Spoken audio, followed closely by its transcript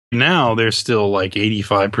now they're still like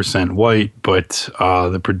 85% white, but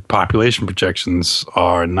the population projections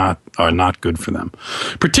are not good for them,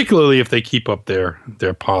 particularly if they keep up their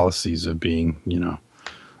policies of being, you know,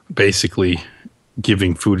 basically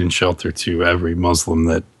giving food and shelter to every Muslim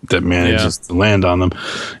that manages to land on them,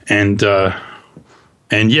 and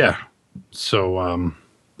yeah, so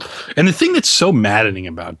and the thing that's so maddening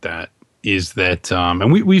about that is that,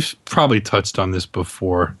 and we've probably touched on this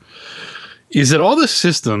before, is that all the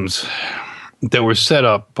systems that were set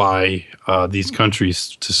up by these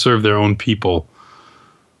countries to serve their own people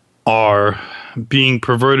are being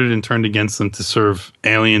perverted and turned against them to serve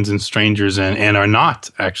aliens and strangers, and are not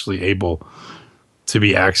actually able to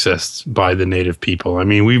be accessed by the native people. I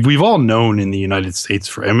mean, we've all known in the United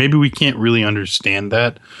States, and maybe we can't really understand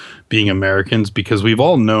that being Americans, because we've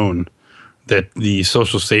all known that the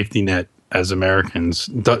social safety net as Americans,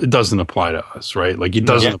 it doesn't apply to us, right? Like it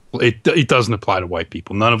doesn't. It doesn't apply to white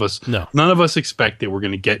people. None of us. No. None of us expect that we're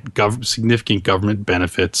going to get significant government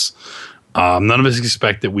benefits. None of us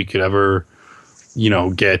expect that we could ever, you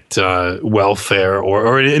know, get welfare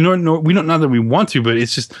or we don't. Not that we want to, but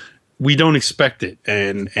it's just we don't expect it,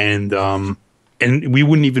 and we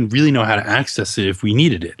wouldn't even really know how to access it if we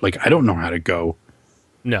needed it. Like I don't know how to go.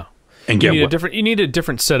 No. And you need a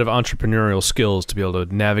different set of entrepreneurial skills to be able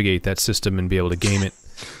to navigate that system and be able to game it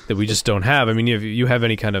that we just don't have. I mean, if you have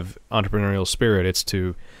any kind of entrepreneurial spirit, it's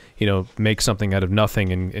to, you know, make something out of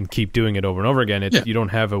nothing and keep doing it over and over again. You don't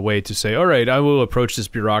have a way to say, all right, I will approach this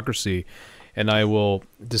bureaucracy and I will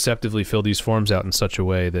deceptively fill these forms out in such a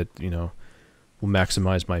way that, you know, will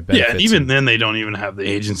maximize my benefits. Yeah, and even then they don't even have the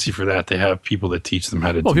agency for that. They have people that teach them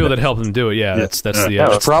how to do it. People that help them do it. Yeah, that's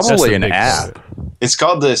it's probably an app. It's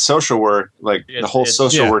called the social work, like the whole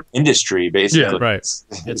social work industry, basically. Yeah, right.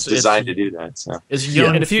 It's designed to do that. So it's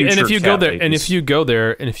young, and if you go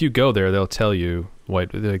there, they'll tell you,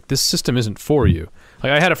 like, this system isn't for you.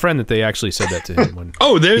 Like I had a friend that they actually said that to him. When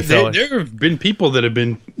there have been people that have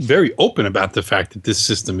been very open about the fact that this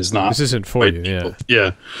system is not. This isn't for you.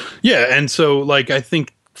 Yeah. And so, like, I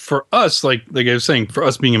think for us, like I was saying, for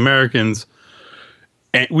us being Americans,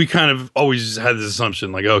 and we kind of always had this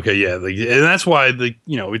assumption, like, okay, yeah, like, and that's why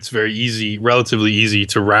it's very relatively easy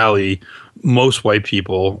to rally most white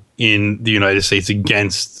people in the United States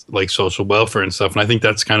against like social welfare and stuff. And I think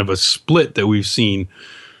that's kind of a split that we've seen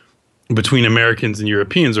between Americans and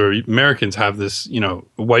Europeans, or Americans have this,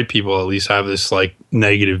 white people at least have this like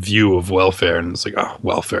negative view of welfare, and it's like, oh,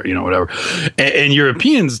 welfare, whatever. And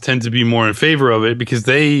Europeans tend to be more in favor of it because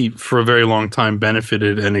they, for a very long time,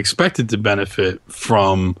 benefited and expected to benefit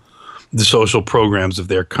from the social programs of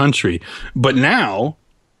their country. But now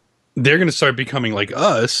they're going to start becoming like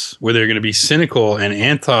us, where they're going to be cynical and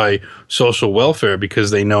anti-social welfare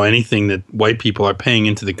because they know anything that white people are paying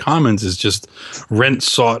into the commons is just rent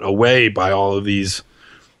sought away by all of these,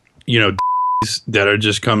 that are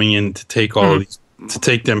just coming in to take all of these, to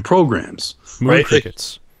take them programs. Right?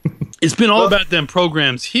 Crickets. It's been all about them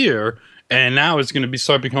programs here, and now it's going to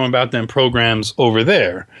start becoming about them programs over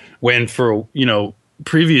there. When for,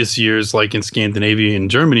 previous years, like in Scandinavia and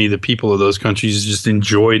Germany, the people of those countries just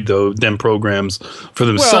enjoyed them programs for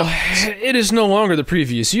themselves. Well, it is no longer the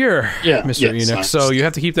previous year, Mr. Enoch, so you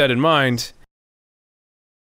have to keep that in mind.